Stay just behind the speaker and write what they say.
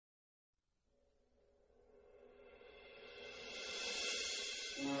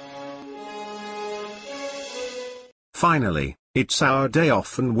Finally, it's our day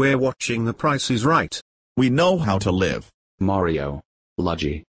off and we're watching The Price is Right. We know how to live. Mario.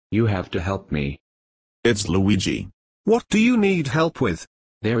 Luigi, you have to help me. It's Luigi. What do you need help with?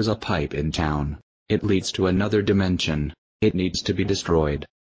 There's a pipe in town. It leads to another dimension. It needs to be destroyed.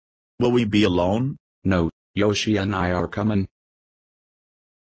 Will we be alone? No, Yoshi and I are coming.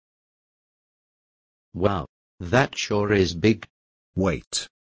 Wow, that sure is big. Wait.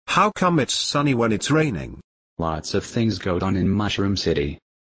 How come it's sunny when it's raining? Lots of things go on in Mushroom City.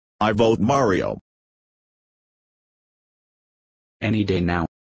 I vote Mario. Any day now.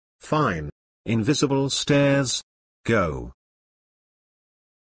 Fine. Invisible stairs. Go.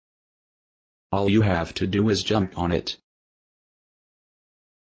 All you have to do is jump on it.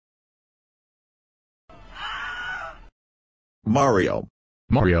 Mario.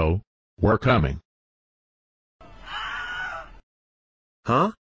 Mario, we're coming.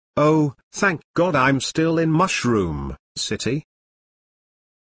 Huh? Oh, thank God I'm still in Mushroom City.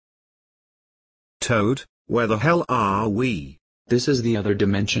 Toad, where the hell are we? This is the other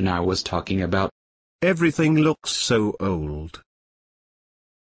dimension I was talking about. Everything looks so old.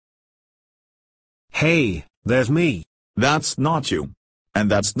 Hey, there's me. That's not you.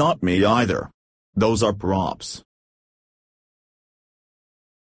 And that's not me either. Those are props.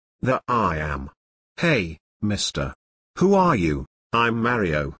 There I am. Hey, mister. Who are you? I'm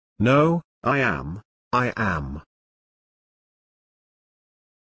Mario. No, I am.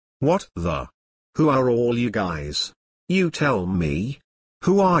 What the? Who are all you guys? You tell me.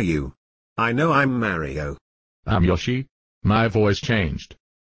 Who are you? I know I'm Mario. I'm Yoshi. My voice changed.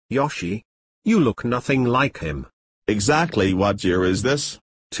 Yoshi? You look nothing like him. Exactly what year is this?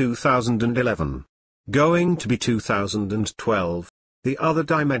 2011. Going to be 2012. The other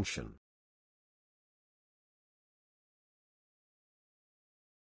dimension.